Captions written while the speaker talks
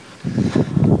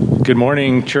Good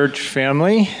morning, church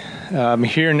family.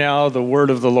 Hear now the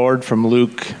word of the Lord from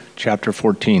Luke chapter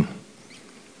 14.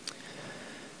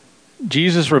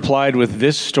 Jesus replied with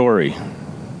this story.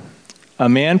 A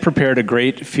man prepared a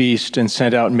great feast and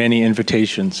sent out many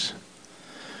invitations.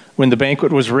 When the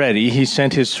banquet was ready, he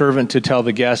sent his servant to tell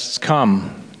the guests,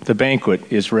 "Come, the banquet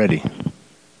is ready."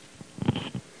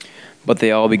 But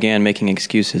they all began making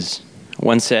excuses.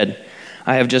 One said,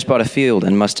 "I have just bought a field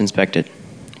and must inspect it.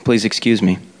 Please excuse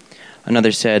me."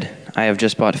 Another said, "I have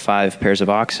just bought 5 pairs of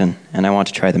oxen, and I want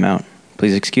to try them out.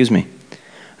 Please excuse me."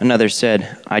 Another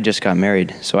said, "I just got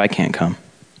married, so I can't come."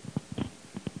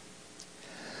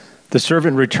 The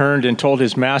servant returned and told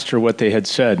his master what they had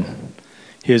said.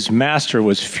 His master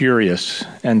was furious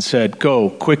and said, "Go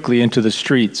quickly into the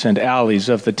streets and alleys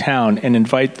of the town and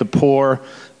invite the poor,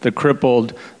 the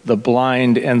crippled, the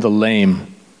blind, and the lame."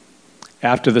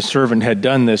 After the servant had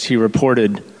done this, he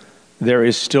reported, "There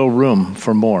is still room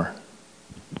for more."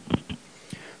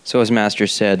 So his master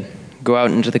said, "Go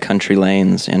out into the country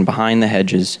lanes and behind the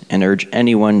hedges and urge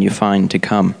anyone you find to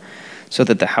come, so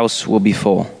that the house will be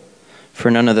full.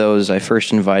 For none of those I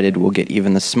first invited will get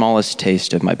even the smallest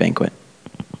taste of my banquet."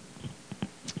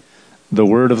 The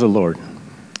word of the Lord.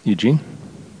 Eugene?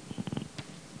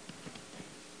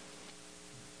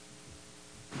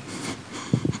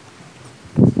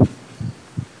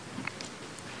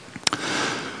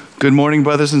 Good morning,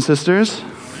 brothers and sisters.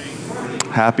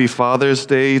 Happy Father's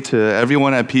Day to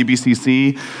everyone at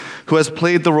PBCC who has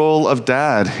played the role of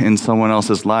dad in someone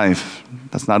else's life.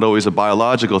 That's not always a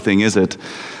biological thing, is it?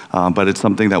 But it's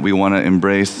something that we want to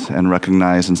embrace and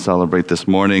recognize and celebrate this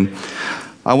morning.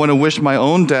 I want to wish my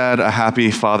own dad a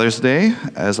happy Father's Day,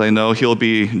 as I know he'll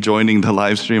be joining the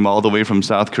live stream all the way from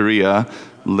South Korea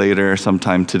later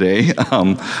sometime today.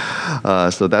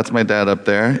 So that's my dad up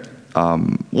there.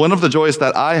 One of the joys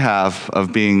that I have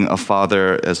of being a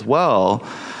father as well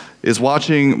is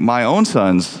watching my own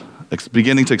sons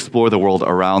beginning to explore the world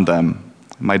around them.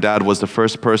 My dad was the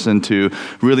first person to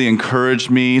really encourage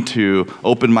me to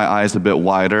open my eyes a bit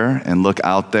wider and look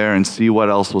out there and see what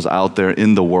else was out there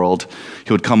in the world.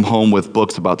 He would come home with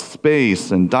books about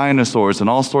space and dinosaurs and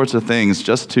all sorts of things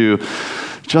just to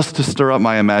stir up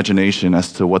my imagination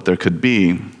as to what there could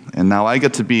be. And now I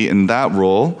get to be in that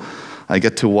role. I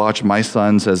get to watch my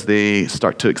sons as they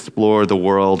start to explore the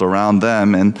world around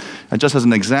them. And just as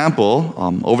an example,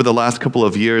 over the last couple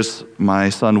of years, my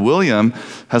son William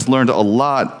has learned a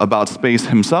lot about space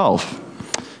himself.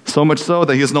 So much so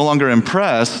that he is no longer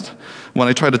impressed when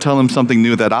I try to tell him something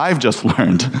new that I've just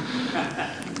learned.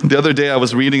 The other day I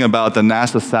was reading about the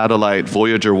NASA satellite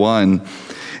Voyager 1.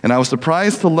 And I was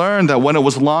surprised to learn that when it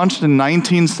was launched in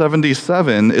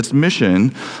 1977, its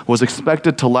mission was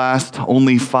expected to last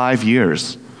only 5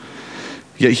 years.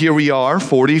 Yet here we are,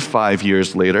 45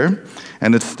 years later,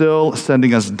 and it's still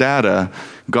sending us data,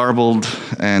 garbled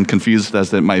and confused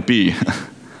as it might be.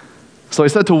 So I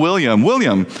said to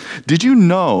William, did you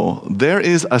know there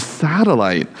is a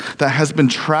satellite that has been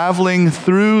traveling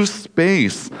through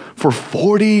space for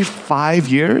 45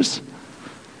 years?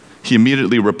 He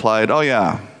immediately replied, "Oh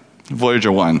yeah,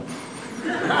 Voyager 1.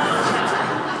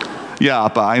 Yeah,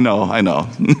 but I know.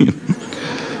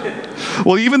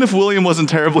 Well, even if William wasn't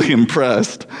terribly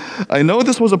impressed, I know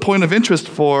this was a point of interest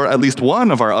for at least one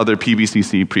of our other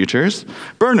PBCC preachers,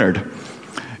 Bernard.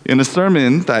 In a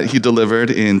sermon that he delivered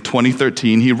in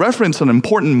 2013, he referenced an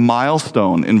important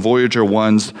milestone in Voyager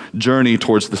 1's journey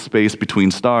towards the space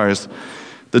between stars.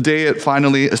 The day it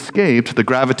finally escaped the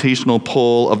gravitational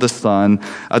pull of the sun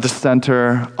at the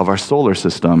center of our solar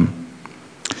system.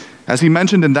 As he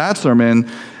mentioned in that sermon,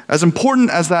 as important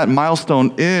as that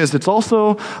milestone is, it's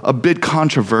also a bit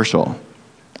controversial.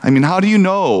 I mean, how do you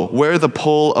know where the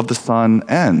pull of the sun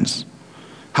ends?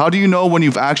 How do you know when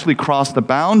you've actually crossed the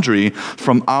boundary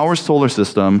from our solar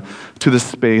system to the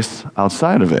space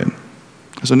outside of it?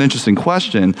 It's an interesting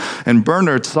question, and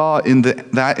Bernard saw in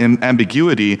that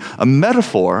ambiguity a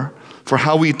metaphor for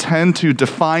how we tend to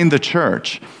define the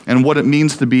church and what it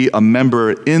means to be a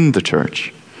member in the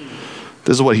church.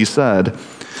 This is what he said: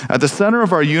 "At the center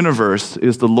of our universe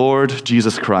is the Lord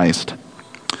Jesus Christ.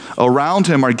 Around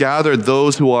him are gathered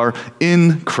those who are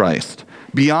in Christ.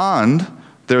 Beyond,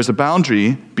 there's a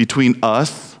boundary between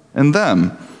us and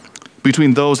them,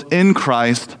 between those in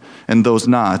Christ and those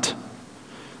not.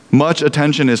 Much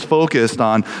attention is focused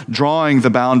on drawing the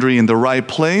boundary in the right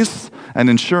place and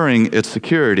ensuring its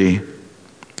security.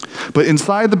 But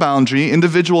inside the boundary,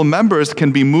 individual members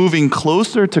can be moving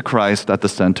closer to Christ at the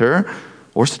center,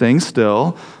 or staying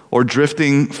still, or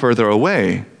drifting further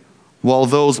away, while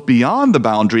those beyond the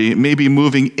boundary may be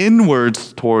moving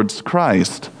inwards towards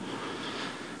Christ.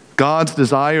 God's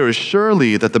desire is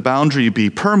surely that the boundary be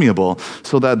permeable,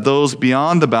 so that those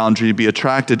beyond the boundary be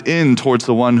attracted in towards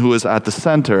the one who is at the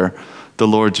center, the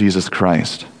Lord Jesus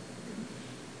Christ.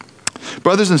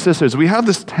 Brothers and sisters, we have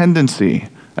this tendency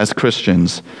as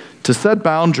Christians to set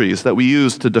boundaries that we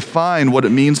use to define what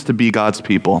it means to be God's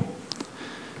people.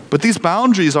 But these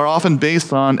boundaries are often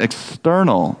based on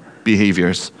external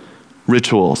behaviors,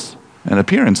 rituals, and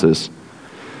appearances.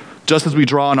 Just as we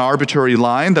draw an arbitrary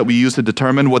line that we use to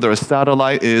determine whether a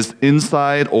satellite is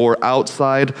inside or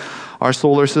outside our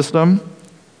solar system,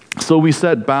 so we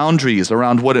set boundaries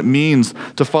around what it means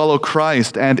to follow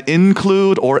Christ and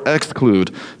include or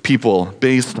exclude people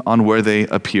based on where they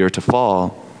appear to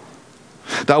fall.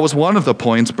 That was one of the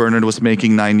points Bernard was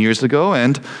making 9 years ago,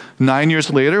 and 9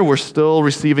 years later, we're still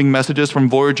receiving messages from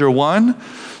Voyager 1,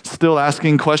 still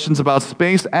asking questions about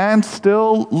space, and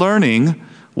still learning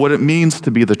what it means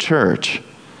to be the church.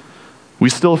 We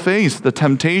still face the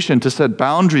temptation to set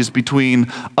boundaries between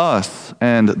us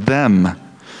and them,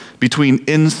 between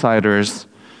insiders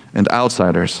and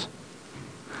outsiders.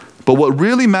 But what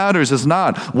really matters is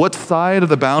not what side of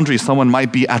the boundary someone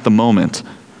might be at the moment,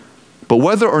 but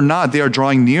whether or not they are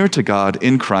drawing near to God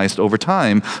in Christ over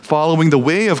time, following the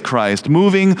way of Christ,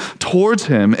 moving towards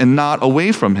Him and not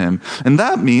away from Him. And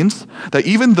that means that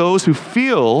even those who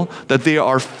feel that they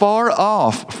are far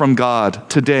off from God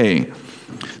today,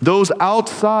 those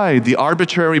outside the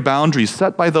arbitrary boundaries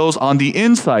set by those on the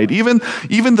inside, even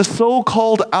the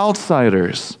so-called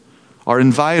outsiders, are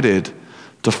invited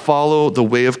to follow the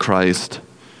way of Christ,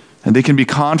 and they can be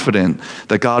confident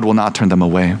that God will not turn them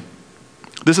away.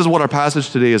 This is what our passage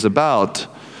today is about,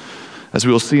 as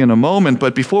we will see in a moment.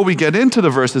 But before we get into the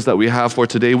verses that we have for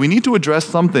today, we need to address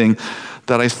something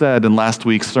that I said in last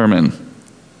week's sermon.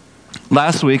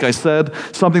 Last week, I said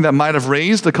something that might have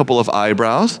raised a couple of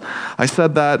eyebrows. I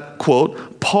said that,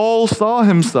 quote, Paul saw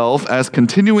himself as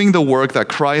continuing the work that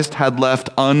Christ had left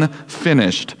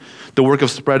unfinished, the work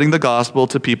of spreading the gospel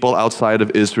to people outside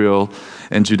of Israel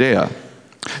and Judea.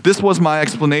 This was my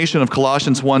explanation of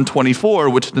Colossians 1:24,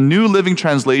 which the New Living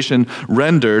Translation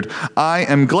rendered, I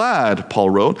am glad, Paul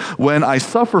wrote, when I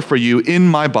suffer for you in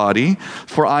my body,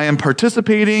 for I am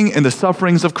participating in the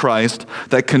sufferings of Christ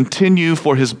that continue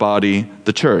for his body,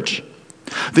 the church.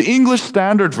 The English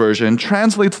Standard Version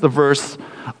translates the verse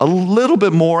a little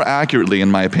bit more accurately, in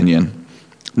my opinion.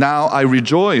 Now I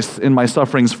rejoice in my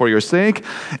sufferings for your sake,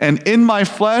 and in my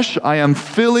flesh I am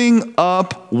filling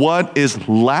up what is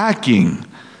lacking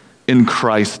in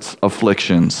Christ's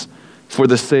afflictions for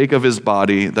the sake of his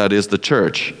body, that is the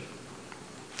church.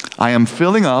 I am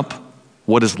filling up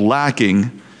what is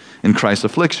lacking in Christ's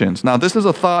afflictions. Now, this is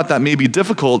a thought that may be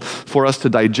difficult for us to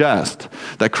digest,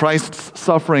 that Christ's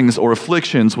sufferings or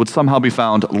afflictions would somehow be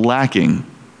found lacking.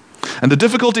 And the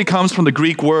difficulty comes from the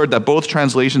Greek word that both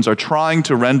translations are trying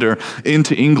to render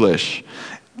into English.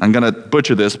 I'm going to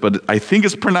butcher this, but I think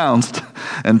it's pronounced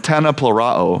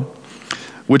antanaplerao,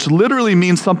 which literally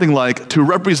means something like to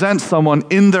represent someone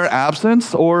in their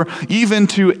absence, or even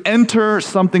to enter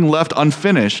something left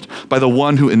unfinished by the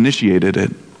one who initiated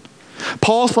it.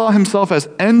 Paul saw himself as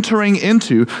entering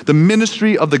into the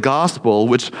ministry of the gospel,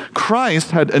 which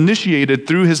Christ had initiated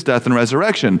through his death and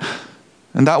resurrection.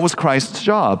 And that was Christ's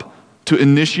job, to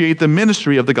initiate the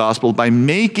ministry of the gospel by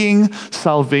making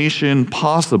salvation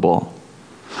possible.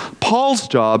 Paul's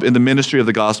job in the ministry of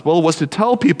the gospel was to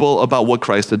tell people about what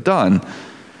Christ had done.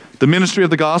 The ministry of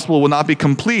the gospel will not be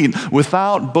complete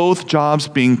without both jobs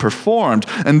being performed.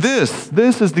 And this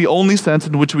is the only sense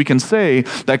in which we can say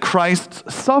that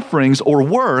Christ's sufferings or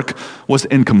work was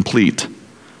incomplete.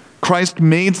 Christ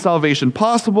made salvation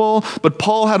possible, but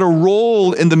Paul had a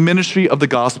role in the ministry of the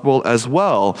gospel as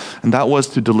well, and that was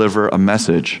to deliver a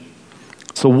message.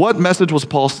 So what message was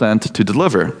Paul sent to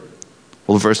deliver?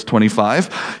 Well, verse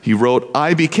 25, he wrote,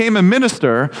 I became a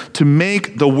minister to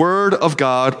make the word of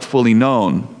God fully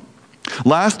known.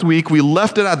 Last week, we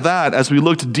left it at that as we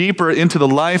looked deeper into the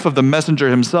life of the messenger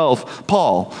himself,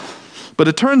 Paul. But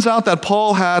it turns out that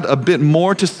Paul had a bit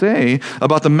more to say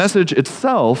about the message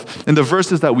itself in the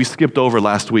verses that we skipped over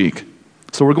last week.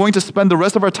 So we're going to spend the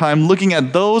rest of our time looking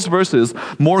at those verses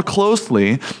more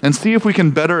closely and see if we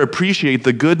can better appreciate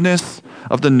the goodness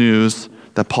of the news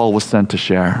that Paul was sent to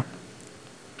share.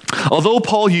 Although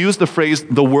Paul used the phrase,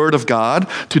 the word of God,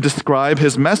 to describe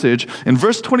his message, in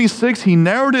verse 26, he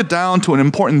narrowed it down to an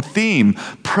important theme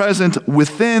present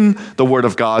within the word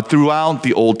of God throughout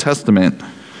the Old Testament.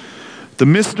 The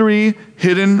mystery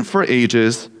hidden for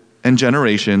ages and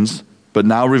generations, but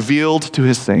now revealed to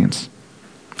his saints.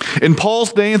 In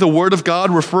Paul's day, the word of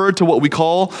God referred to what we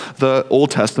call the Old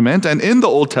Testament, and in the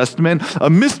Old Testament, a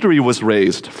mystery was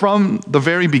raised from the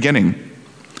very beginning.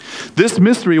 This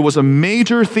mystery was a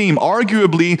major theme,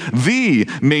 arguably the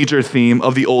major theme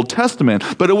of the Old Testament,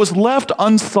 but it was left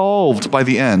unsolved by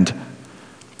the end.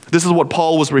 This is what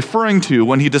Paul was referring to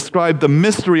when he described the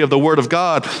mystery of the Word of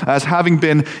God as having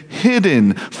been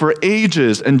hidden for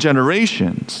ages and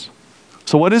generations.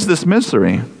 So what is this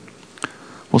mystery?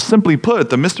 Well, simply put,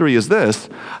 the mystery is this: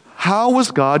 how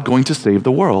was God going to save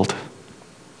the world?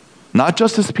 Not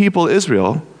just his people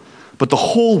Israel, but the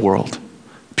whole world.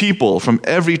 People from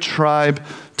every tribe,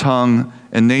 tongue,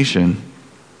 and nation.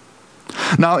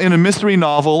 Now, in a mystery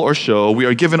novel or show, we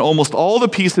are given almost all the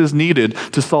pieces needed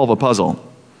to solve a puzzle.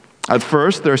 At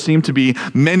first, there seem to be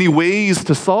many ways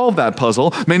to solve that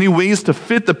puzzle, many ways to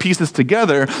fit the pieces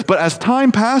together, but as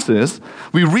time passes,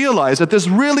 we realize that there's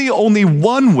really only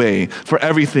one way for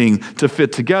everything to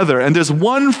fit together, and there's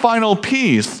one final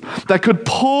piece that could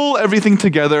pull everything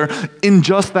together in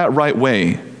just that right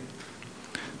way.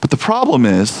 But the problem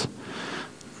is,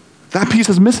 that piece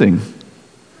is missing.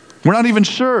 We're not even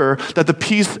sure that the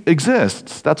piece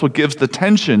exists. That's what gives the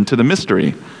tension to the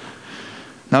mystery.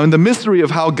 Now, in the mystery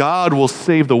of how God will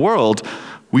save the world,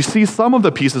 we see some of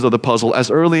the pieces of the puzzle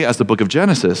as early as the book of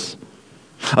Genesis.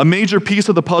 A major piece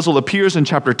of the puzzle appears in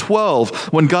chapter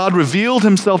 12 when God revealed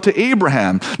himself to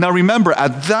Abraham. Now remember,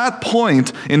 at that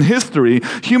point in history,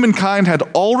 humankind had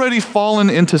already fallen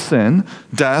into sin,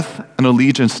 death, and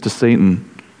allegiance to Satan.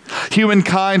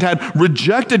 Humankind had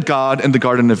rejected God in the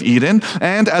Garden of Eden,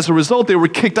 and as a result, they were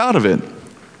kicked out of it.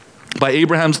 By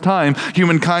Abraham's time,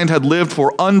 humankind had lived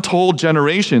for untold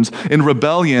generations in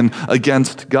rebellion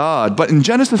against God. But in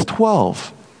Genesis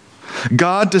 12,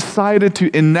 God decided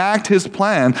to enact his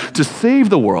plan to save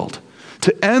the world,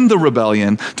 to end the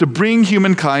rebellion, to bring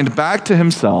humankind back to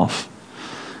himself.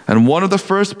 And one of the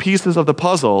first pieces of the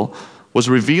puzzle was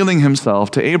revealing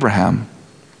himself to Abraham.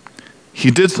 He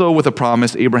did so with a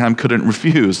promise Abraham couldn't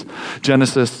refuse.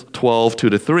 Genesis 12,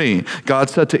 2-3. God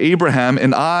said to Abraham,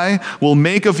 "And I will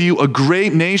make of you a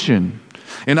great nation,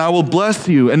 and I will bless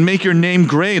you and make your name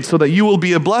great so that you will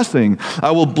be a blessing.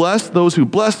 I will bless those who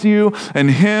bless you,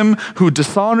 and him who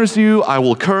dishonors you I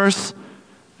will curse,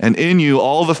 and in you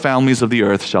all the families of the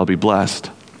earth shall be blessed."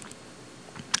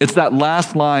 It's that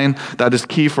last line that is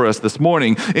key for us this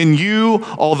morning. In you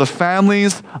all the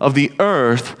families of the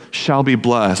earth shall be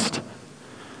blessed.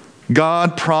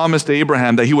 God promised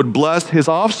Abraham that he would bless his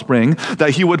offspring,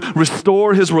 that he would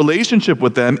restore his relationship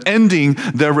with them, ending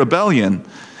their rebellion.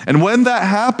 And when that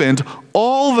happened,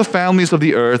 all the families of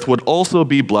the earth would also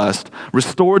be blessed,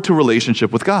 restored to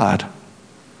relationship with God.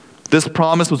 This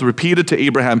promise was repeated to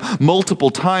Abraham multiple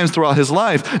times throughout his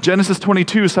life. Genesis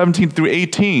 22,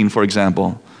 17-18, for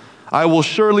example. "I will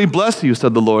surely bless you,"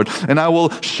 said the Lord, "and I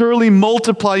will surely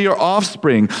multiply your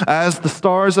offspring as the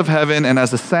stars of heaven and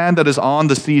as the sand that is on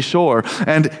the seashore.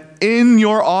 And in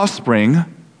your offspring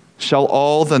shall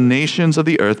all the nations of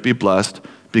the earth be blessed,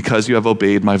 because you have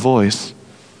obeyed my voice."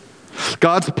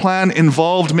 God's plan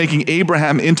involved making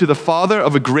Abraham into the father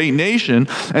of a great nation,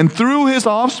 and through his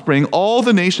offspring, all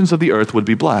the nations of the earth would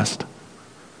be blessed.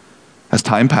 As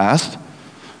time passed,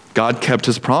 God kept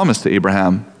his promise to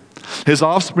Abraham. His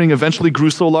offspring eventually grew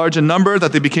so large in number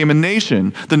that they became a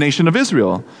nation, the nation of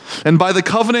Israel. And by the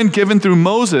covenant given through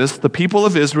Moses, the people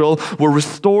of Israel were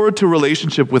restored to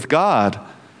relationship with God.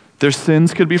 Their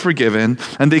sins could be forgiven,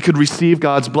 and they could receive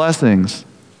God's blessings.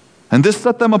 And this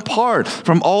set them apart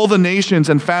from all the nations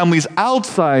and families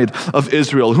outside of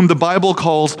Israel, whom the Bible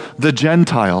calls the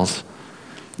Gentiles.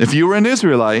 If you were an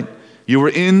Israelite, you were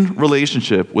in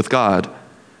relationship with God.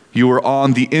 You were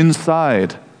on the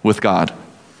inside with God.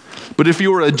 But if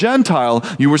you were a Gentile,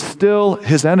 you were still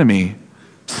his enemy,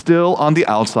 still on the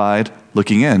outside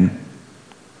looking in.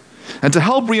 And to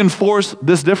help reinforce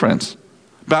this difference,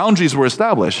 boundaries were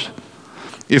established.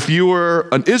 If you were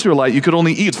an Israelite, you could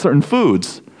only eat certain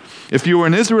foods. If you were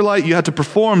an Israelite, you had to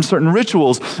perform certain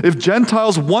rituals. If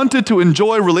Gentiles wanted to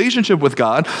enjoy relationship with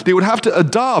God, they would have to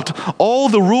adopt all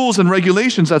the rules and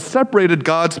regulations that separated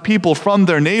God's people from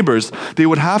their neighbors. They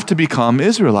would have to become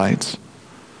Israelites.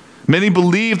 Many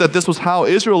believed that this was how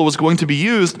Israel was going to be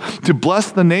used to bless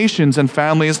the nations and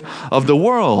families of the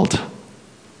world.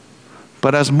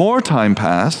 But as more time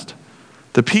passed,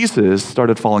 the pieces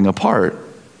started falling apart.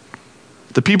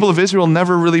 The people of Israel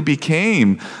never really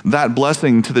became that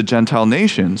blessing to the Gentile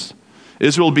nations.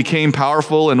 Israel became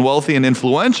powerful and wealthy and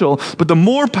influential, but the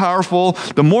more powerful,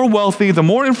 the more wealthy, the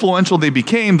more influential they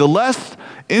became, the less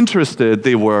interested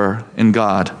they were in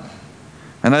God.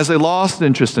 And as they lost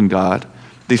interest in God,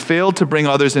 they failed to bring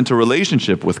others into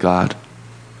relationship with God.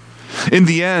 In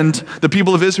the end, the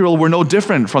people of Israel were no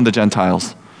different from the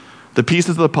Gentiles. The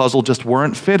pieces of the puzzle just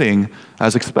weren't fitting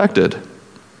as expected.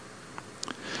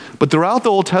 But throughout the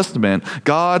Old Testament,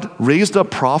 God raised up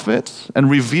prophets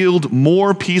and revealed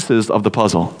more pieces of the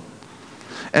puzzle.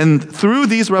 And through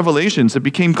these revelations, it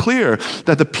became clear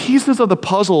that the pieces of the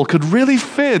puzzle could really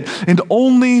fit in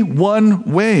only one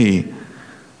way.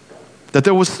 That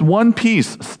there was one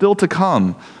piece still to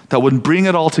come that would bring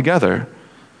it all together.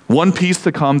 One piece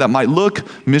to come that might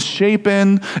look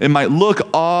misshapen, it might look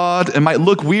odd, it might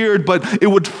look weird, but it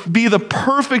would be the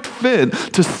perfect fit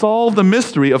to solve the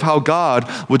mystery of how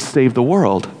God would save the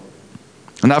world.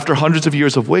 And after hundreds of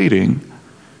years of waiting,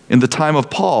 in the time of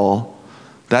Paul,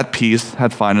 that piece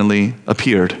had finally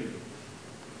appeared.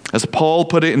 As Paul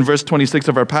put it in verse 26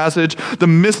 of our passage, the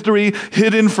mystery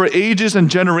hidden for ages and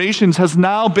generations has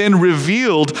now been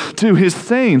revealed to his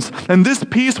saints. And this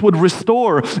piece would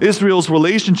restore Israel's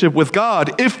relationship with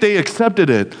God if they accepted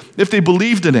it, if they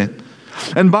believed in it.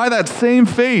 And by that same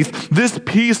faith, this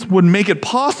piece would make it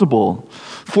possible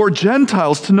for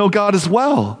Gentiles to know God as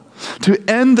well, to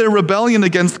end their rebellion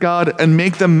against God and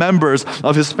make them members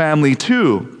of his family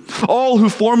too. All who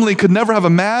formerly could never have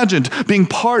imagined being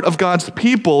part of God's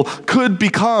people could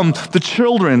become the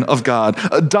children of God,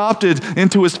 adopted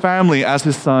into his family as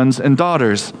his sons and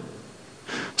daughters.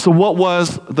 So what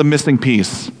was the missing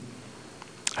piece?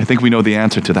 I think we know the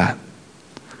answer to that.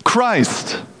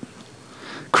 Christ.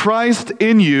 Christ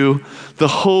in you, the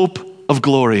hope of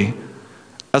glory.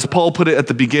 As Paul put it at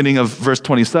the beginning of verse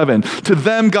 27, to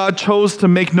them God chose to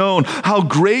make known how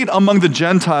great among the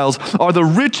Gentiles are the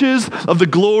riches of the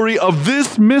glory of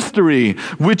this mystery,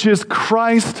 which is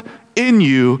Christ in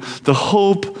you, the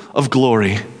hope of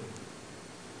glory.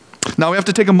 Now we have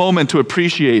to take a moment to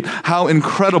appreciate how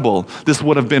incredible this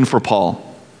would have been for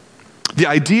Paul. The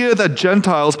idea that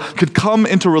Gentiles could come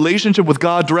into relationship with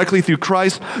God directly through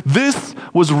Christ, this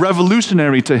was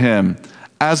revolutionary to him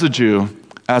as a Jew,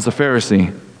 as a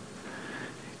Pharisee.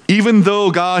 Even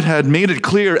though God had made it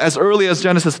clear as early as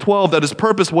Genesis 12 that his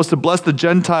purpose was to bless the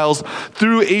Gentiles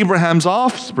through Abraham's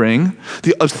offspring,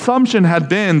 the assumption had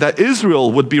been that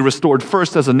Israel would be restored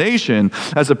first as a nation,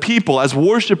 as a people, as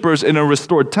worshipers in a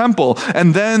restored temple,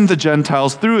 and then the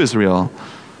Gentiles through Israel.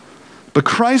 But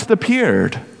Christ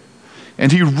appeared,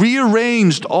 and he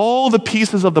rearranged all the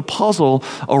pieces of the puzzle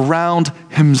around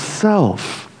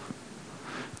himself.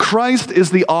 Christ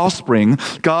is the offspring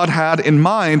God had in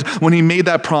mind when he made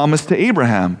that promise to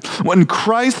Abraham. When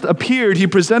Christ appeared, he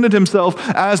presented himself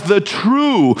as the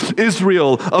true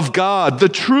Israel of God, the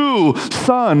true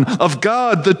Son of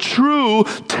God, the true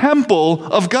temple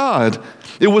of God.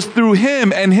 It was through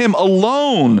him and him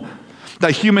alone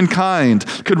that humankind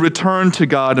could return to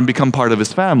God and become part of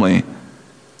his family.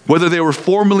 Whether they were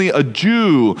formerly a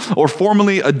Jew or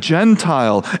formerly a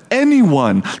Gentile,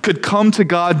 anyone could come to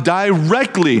God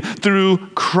directly through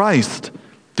Christ,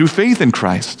 through faith in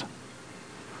Christ.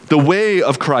 The way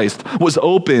of Christ was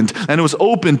opened, and it was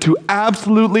open to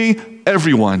absolutely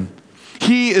everyone.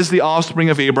 He is the offspring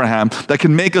of Abraham that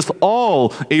can make us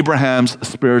all Abraham's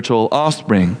spiritual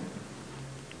offspring.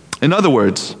 In other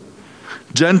words,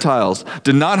 Gentiles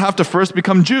did not have to first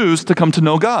become Jews to come to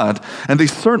know God, and they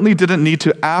certainly didn't need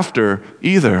to after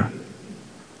either.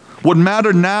 What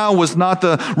mattered now was not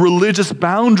the religious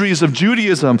boundaries of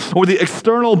Judaism or the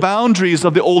external boundaries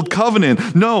of the Old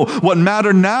Covenant. No, what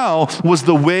mattered now was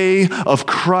the way of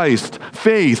Christ,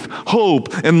 faith,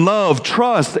 hope, and love,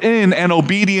 trust in and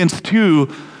obedience to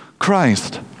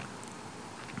Christ.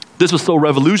 This was so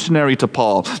revolutionary to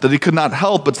Paul that he could not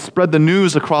help but spread the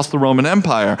news across the Roman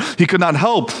Empire. He could not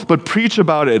help but preach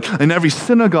about it in every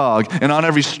synagogue and on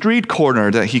every street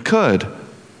corner that he could.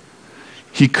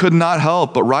 He could not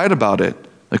help but write about it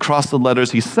across the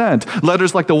letters he sent,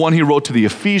 letters like the one he wrote to the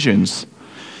Ephesians.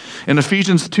 In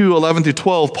Ephesians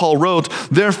 2:11-12, Paul wrote,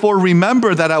 "Therefore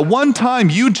remember that at one time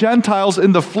you Gentiles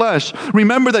in the flesh,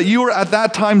 remember that you were at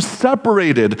that time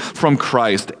separated from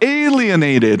Christ,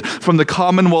 alienated from the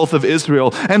commonwealth of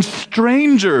Israel, and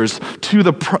strangers to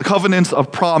the covenants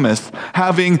of promise,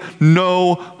 having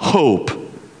no hope,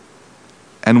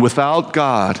 and without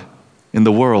God in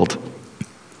the world."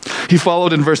 He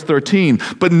followed in verse 13,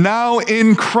 "But now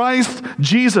in Christ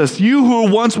Jesus, you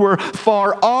who once were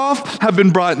far off have been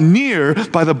brought near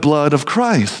by the blood of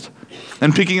Christ."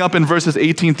 And picking up in verses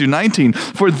 18-19,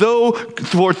 for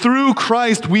through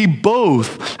Christ we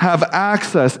both have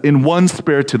access in one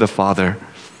spirit to the Father.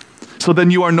 So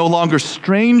then you are no longer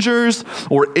strangers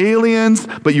or aliens,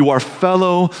 but you are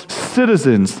fellow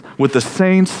citizens with the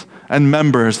saints and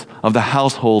members of the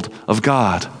household of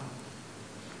God.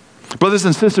 Brothers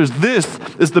and sisters, this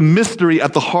is the mystery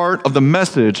at the heart of the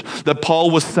message that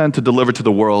Paul was sent to deliver to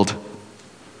the world.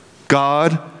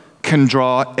 God can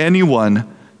draw anyone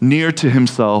near to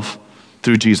himself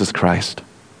through Jesus Christ.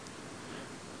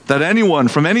 that anyone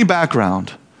from any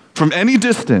background, from any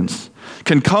distance,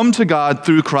 can come to God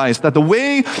through Christ, that the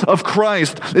way of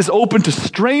Christ is open to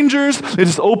strangers, it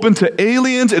is open to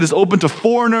aliens, it is open to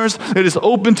foreigners, it is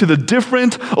open to the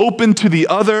different, open to the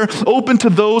other, open to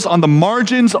those on the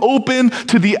margins, open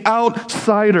to the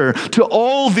outsider. To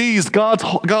all these, God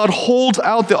holds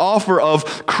out the offer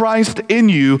of Christ in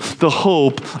you, the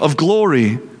hope of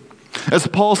glory. As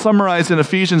Paul summarized in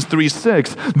Ephesians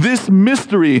 3:6, this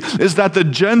mystery is that the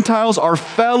Gentiles are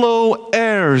fellow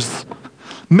heirs,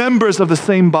 members of the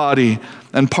same body,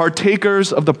 and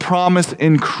partakers of the promise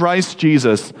in Christ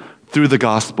Jesus through the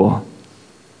gospel.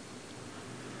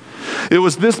 It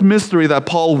was this mystery that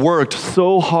Paul worked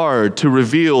so hard to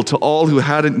reveal to all who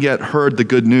hadn't yet heard the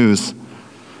good news.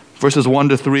 Verses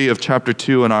 1-3 of chapter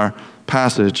 2 in our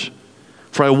passage.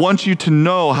 For I want you to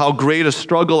know how great a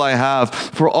struggle I have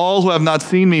for all who have not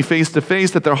seen me face to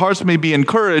face, that their hearts may be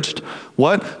encouraged,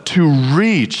 what? To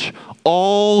reach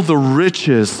all the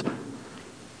riches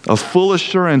of full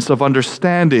assurance of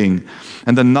understanding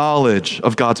and the knowledge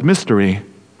of God's mystery,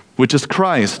 which is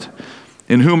Christ,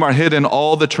 in whom are hidden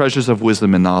all the treasures of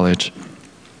wisdom and knowledge.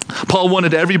 Paul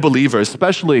wanted every believer,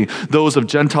 especially those of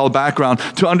Gentile background,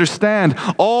 to understand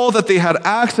all that they had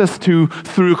access to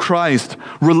through Christ: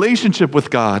 relationship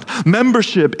with God,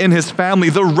 membership in his family,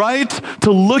 the right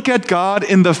to look at God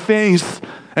in the face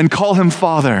and call him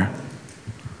Father,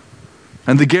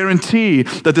 and the guarantee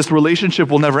that this relationship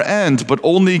will never end, but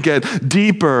only get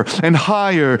deeper and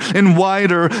higher and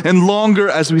wider and longer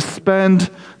as we spend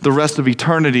the rest of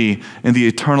eternity in the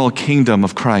eternal kingdom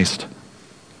of Christ.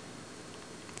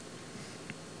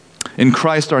 In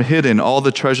Christ are hidden all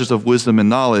the treasures of wisdom and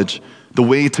knowledge, the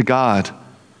way to God,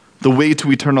 the way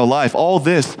to eternal life. All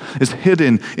this is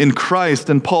hidden in Christ,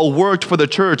 and Paul worked for the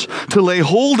church to lay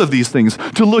hold of these things,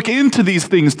 to look into these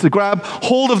things, to grab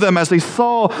hold of them as they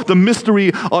saw the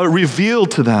mystery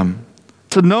revealed to them,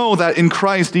 to know that in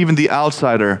Christ even the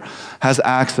outsider has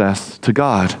access to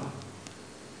God.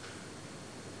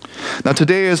 Now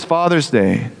today is Father's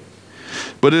Day,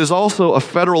 but it is also a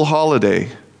federal holiday,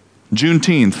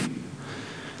 Juneteenth,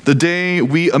 the day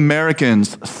we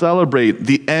Americans celebrate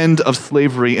the end of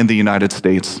slavery in the United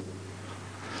States.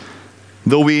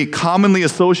 Though we commonly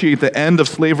associate the end of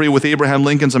slavery with Abraham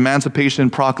Lincoln's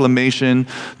Emancipation Proclamation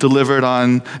delivered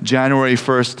on January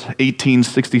 1st,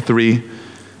 1863,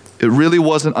 it really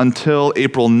wasn't until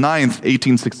April 9th,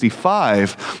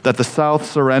 1865, that the South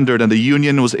surrendered and the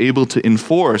Union was able to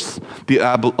enforce the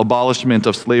abolishment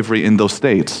of slavery in those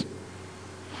states.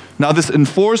 Now, this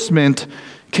enforcement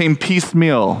came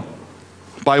piecemeal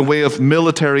by way of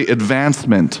military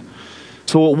advancement.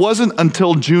 So it wasn't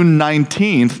until June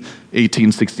 19th,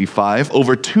 1865,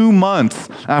 over 2 months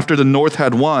after the North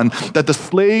had won, that the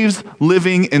slaves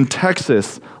living in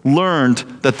Texas learned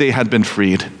that they had been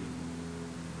freed.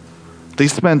 They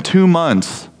spent 2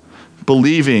 months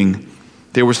believing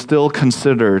they were still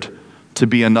considered to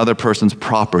be another person's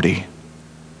property.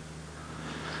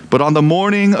 But on the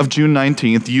morning of June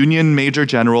 19th, Union Major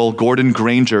General Gordon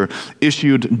Granger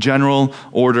issued General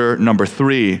Order Number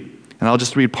 3. And I'll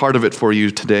just read part of it for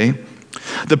you today.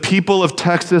 The people of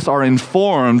Texas are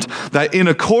informed that in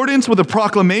accordance with a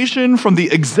proclamation from the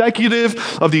executive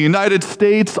of the United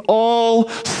States, all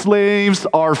slaves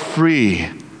are free.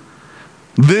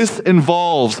 This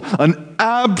involves an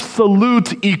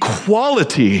absolute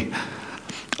equality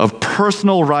of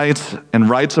personal rights and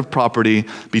rights of property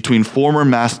between former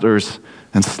masters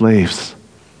and slaves.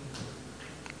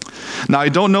 Now, I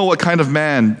don't know what kind of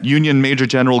man Union Major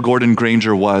General Gordon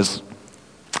Granger was,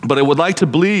 but I would like to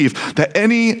believe that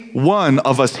any one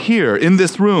of us here in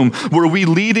this room, were we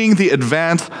leading the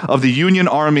advance of the Union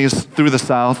armies through the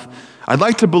South, I'd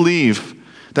like to believe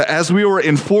that as we were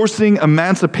enforcing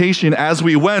emancipation as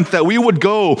we went, that we would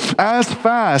go as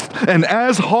fast and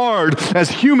as hard as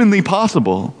humanly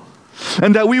possible.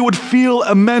 And that we would feel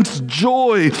immense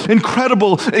joy,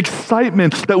 incredible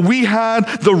excitement, that we had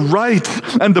the right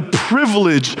and the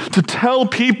privilege to tell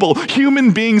people, human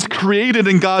beings created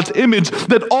in God's image,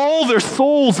 that all their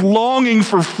souls longing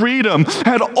for freedom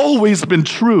had always been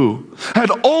true,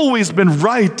 had always been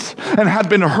right, and had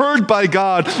been heard by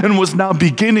God, and was now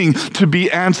beginning to be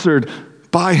answered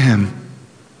by Him.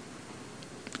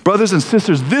 Brothers and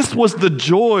sisters, this was the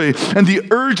joy and the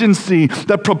urgency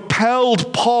that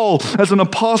propelled Paul as an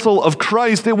apostle of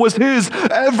Christ. It was his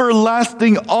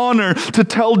everlasting honor to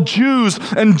tell Jews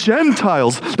and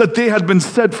Gentiles that they had been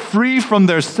set free from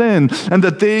their sin and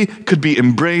that they could be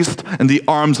embraced in the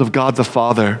arms of God the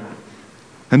Father.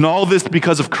 And all this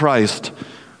because of Christ,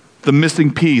 the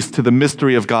missing piece to the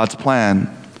mystery of God's plan.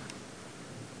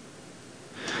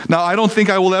 Now, I don't think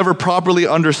I will ever properly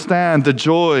understand the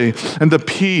joy and the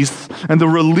peace and the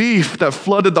relief that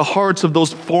flooded the hearts of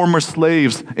those former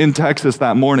slaves in Texas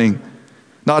that morning.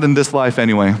 Not in this life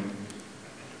anyway.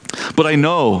 But I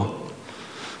know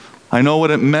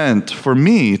what it meant for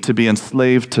me to be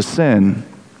enslaved to sin,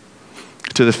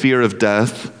 to the fear of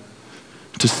death,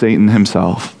 to Satan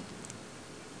himself.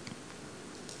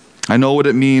 I know what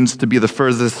it means to be the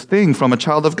furthest thing from a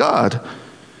child of God.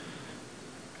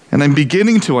 And I'm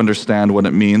beginning to understand what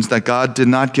it means that God did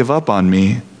not give up on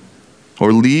me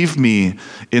or leave me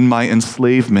in my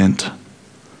enslavement,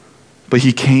 but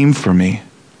he came for me,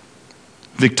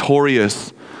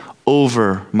 victorious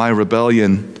over my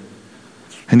rebellion.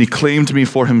 And he claimed me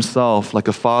for himself like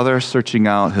a father searching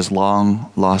out his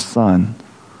long-lost son.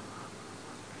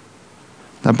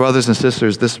 Now, brothers and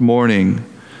sisters, this morning,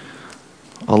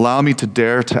 allow me to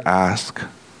dare to ask,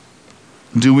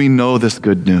 do we know this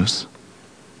good news?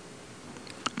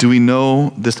 Do we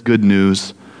know this good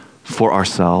news for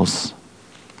ourselves?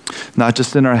 Not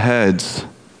just in our heads,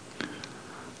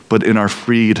 but in our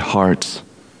freed hearts.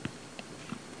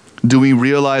 Do we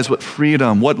realize what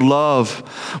freedom, what love,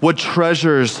 what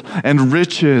treasures and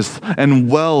riches and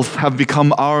wealth have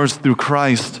become ours through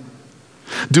Christ?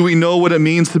 Do we know what it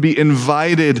means to be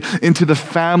invited into the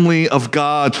family of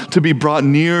God, to be brought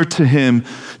near to him,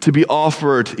 to be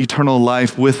offered eternal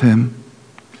life with him?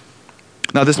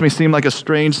 Now, this may seem like a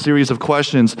strange series of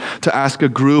questions to ask a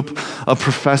group of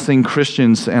professing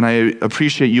Christians, and I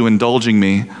appreciate you indulging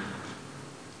me.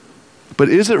 But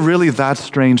is it really that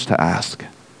strange to ask,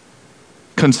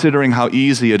 considering how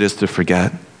easy it is to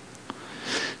forget,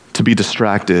 to be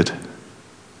distracted,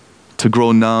 to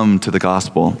grow numb to the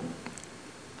gospel?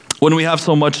 When we have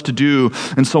so much to do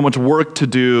and so much work to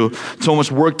do, so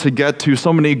much work to get to,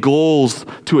 so many goals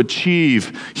to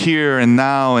achieve here and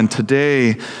now and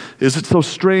today, is it so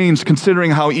strange considering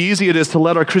how easy it is to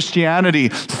let our Christianity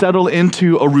settle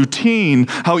into a routine,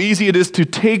 how easy it is to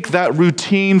take that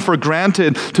routine for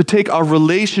granted, to take our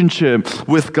relationship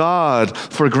with God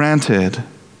for granted?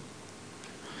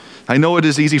 I know it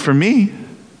is easy for me.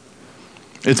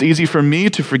 It's easy for me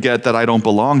to forget that I don't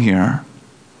belong here.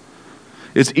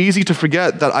 It's easy to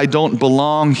forget that I don't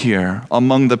belong here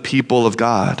among the people of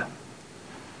God,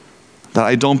 that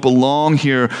I don't belong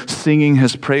here singing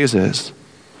his praises.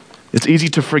 It's easy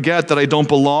to forget that I don't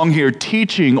belong here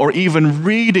teaching or even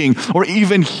reading or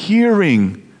even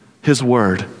hearing his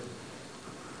word.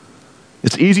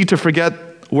 It's easy to forget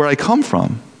where I come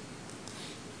from,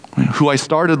 who I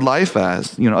started life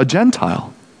as, a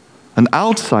Gentile, an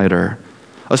outsider,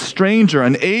 a stranger,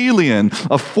 an alien,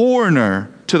 a foreigner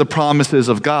to the promises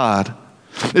of God.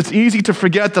 It's easy to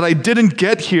forget that I didn't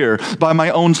get here by my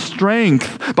own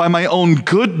strength, by my own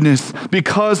goodness,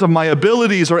 because of my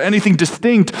abilities or anything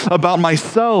distinct about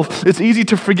myself. It's easy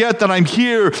to forget that I'm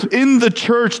here in the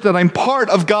church, that I'm part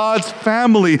of God's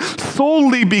family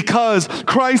solely because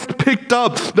Christ picked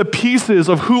up the pieces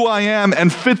of who I am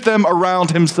and fit them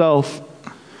around himself.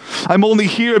 I'm only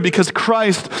here because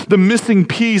Christ, the missing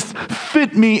piece,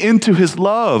 fit me into his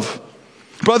love.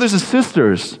 Brothers and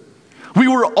sisters, we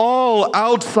were all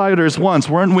outsiders once,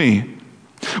 weren't we?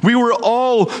 We were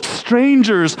all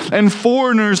strangers and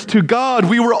foreigners to God.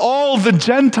 We were all the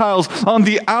Gentiles on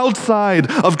the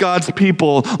outside of God's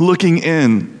people looking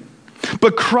in.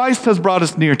 But Christ has brought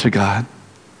us near to God.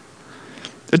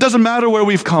 It doesn't matter where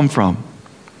we've come from,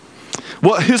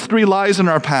 what history lies in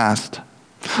our past,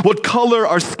 what color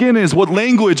our skin is, what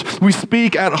language we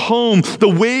speak at home. The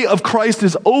way of Christ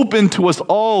is open to us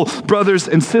all, brothers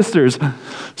and sisters.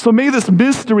 So may this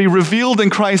mystery revealed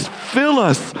in Christ fill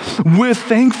us with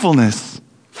thankfulness,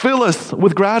 fill us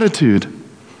with gratitude.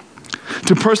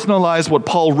 To personalize what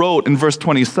Paul wrote in verse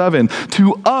 27,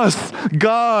 to us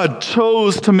God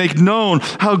chose to make known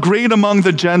how great among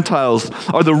the Gentiles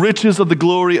are the riches of the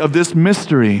glory of this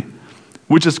mystery,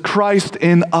 which is Christ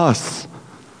in us,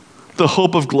 the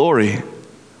hope of glory.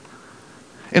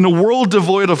 In a world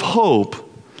devoid of hope,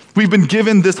 we've been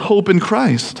given this hope in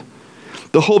Christ.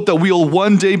 The hope that we'll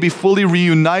one day be fully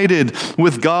reunited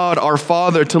with God our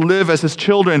Father to live as his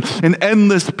children in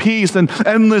endless peace and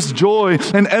endless joy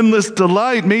and endless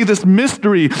delight. May this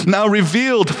mystery now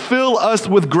revealed fill us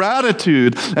with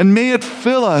gratitude, and may it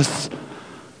fill us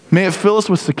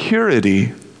with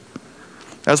security.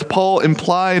 As Paul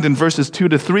implied in verses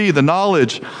 2-3, the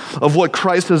knowledge of what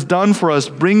Christ has done for us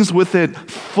brings with it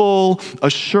full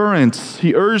assurance.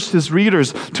 He urged his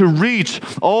readers to reach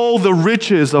all the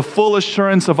riches of full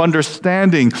assurance of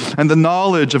understanding and the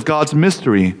knowledge of God's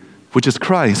mystery, which is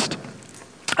Christ.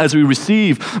 as we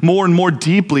receive more and more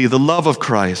deeply the love of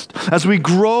Christ, as we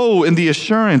grow in the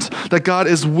assurance that God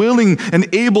is willing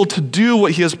and able to do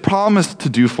what he has promised to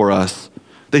do for us,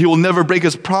 that he will never break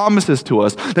his promises to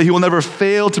us, that he will never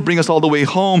fail to bring us all the way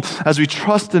home, as we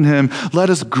trust in him, let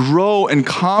us grow in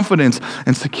confidence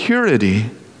and security.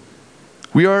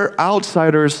 We are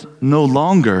outsiders no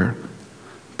longer,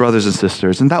 brothers and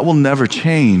sisters, and that will never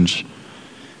change.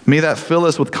 May that fill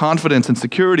us with confidence and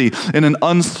security in an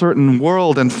uncertain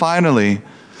world. And finally,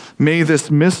 may this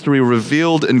mystery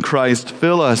revealed in Christ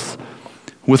fill us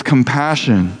with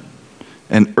compassion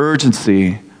and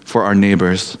urgency for our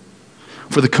neighbors,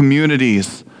 for the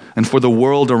communities, and for the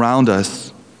world around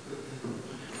us.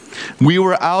 We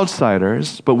were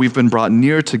outsiders, but we've been brought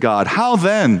near to God. How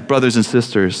then, brothers and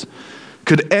sisters,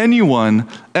 could anyone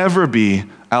ever be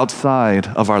outside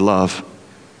of our love?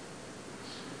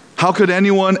 How could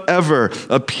anyone ever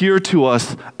appear to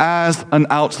us as an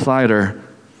outsider?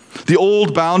 The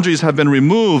old boundaries have been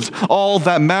removed. All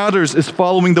that matters is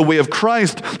following the way of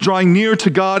Christ, drawing near to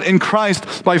God in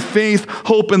Christ by faith,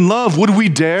 hope, and love. Would we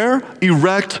dare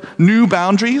erect new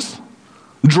boundaries?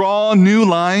 Draw new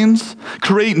lines?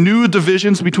 Create new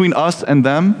divisions between us and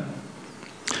them?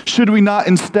 Should we not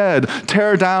instead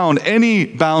tear down any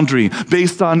boundary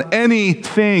based on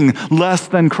anything less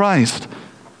than Christ?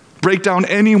 Break down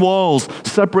any walls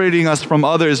separating us from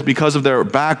others because of their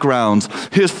backgrounds,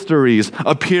 histories,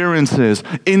 appearances,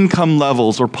 income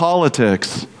levels, or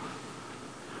politics.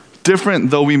 Different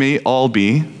though we may all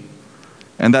be,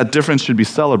 and that difference should be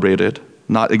celebrated,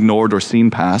 not ignored or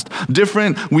seen past.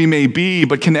 Different we may be,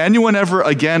 but can anyone ever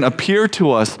again appear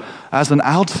to us as an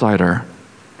outsider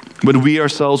when we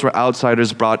ourselves were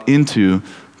outsiders brought into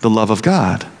the love of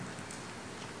God?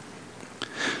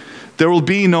 There will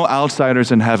be no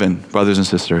outsiders in heaven, brothers and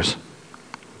sisters.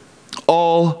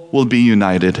 All will be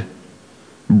united,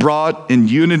 brought in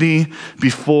unity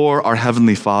before our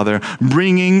Heavenly Father,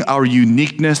 bringing our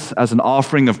uniqueness as an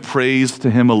offering of praise to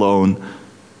him alone.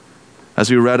 As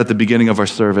we read at the beginning of our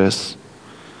service,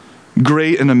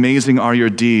 great and amazing are your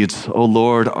deeds, O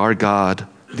Lord our God,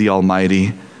 the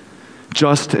Almighty.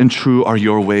 Just and true are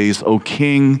your ways, O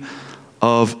King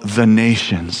of the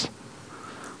nations.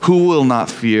 Who will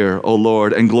not fear, O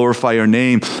Lord, and glorify your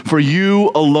name? For you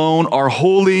alone are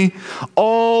holy.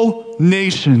 All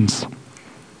nations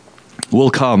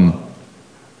will come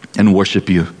and worship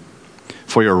you.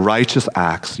 For your righteous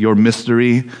acts, your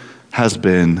mystery has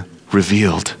been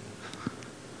revealed.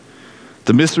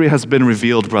 The mystery has been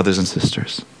revealed, brothers and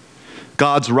sisters.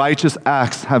 God's righteous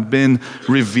acts have been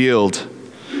revealed.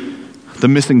 The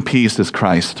missing piece is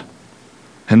Christ.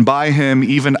 And by him,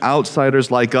 even outsiders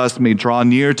like us may draw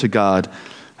near to God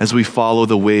as we follow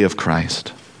the way of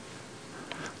Christ.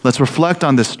 Let's reflect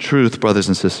on this truth, brothers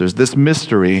and sisters, this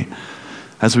mystery,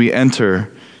 as we enter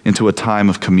into a time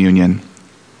of communion.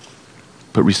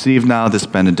 But receive now this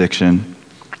benediction.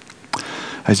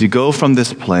 As you go from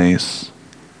this place,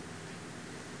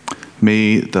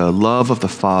 may the love of the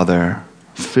Father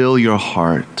fill your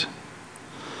heart,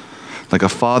 like a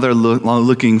father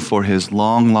looking for his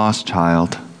long-lost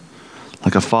child,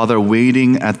 like a father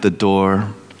waiting at the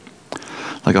door,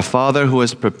 like a father who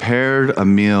has prepared a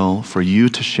meal for you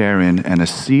to share in and a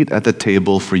seat at the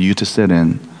table for you to sit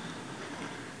in.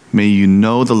 May you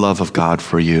know the love of God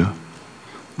for you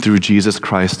through Jesus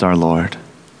Christ our Lord.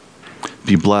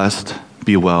 Be blessed,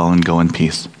 be well, and go in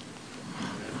peace.